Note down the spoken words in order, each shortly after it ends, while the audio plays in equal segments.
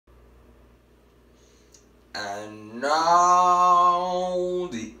And now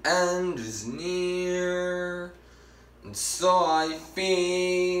the end is near, and so I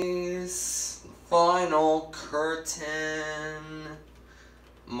face the final curtain.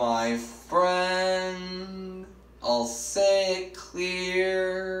 My friend, I'll say it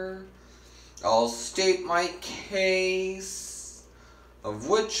clear, I'll state my case, of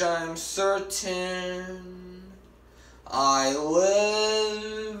which I'm certain. I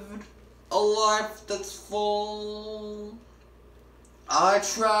lived a life that's full. I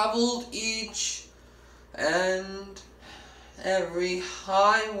traveled each and every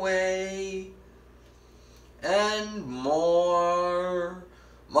highway and more,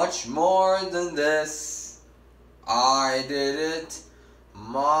 much more than this. I did it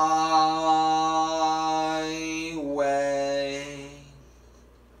my way.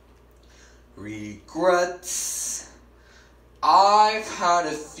 Regrets, I've had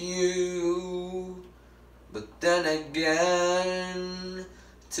a few, but then again,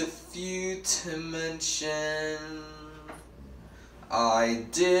 too few to mention. I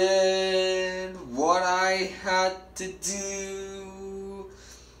did what I had to do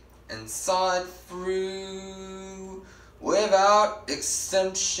and saw it through without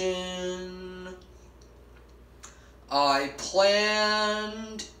exemption. I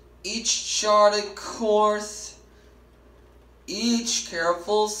planned each charted course, each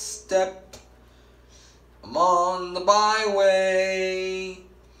careful step I'm on the byway,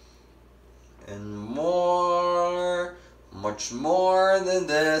 and more, much more than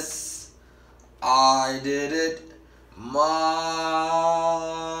this, I did it my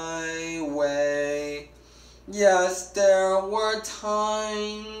way. Yes, there were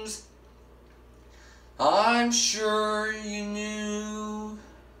times I'm sure you knew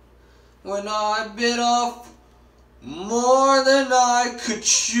when I bit off more than I could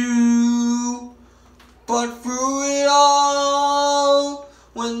chew. But through it all,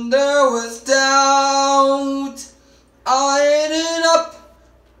 when there was doubt, I ate it up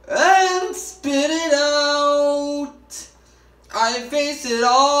and spit it out. I faced it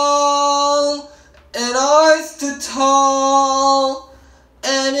all, and I stood tall,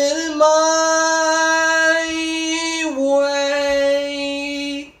 and in my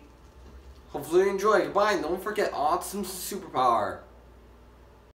way. Hopefully you enjoy. Goodbye, and don't forget awesome superpower.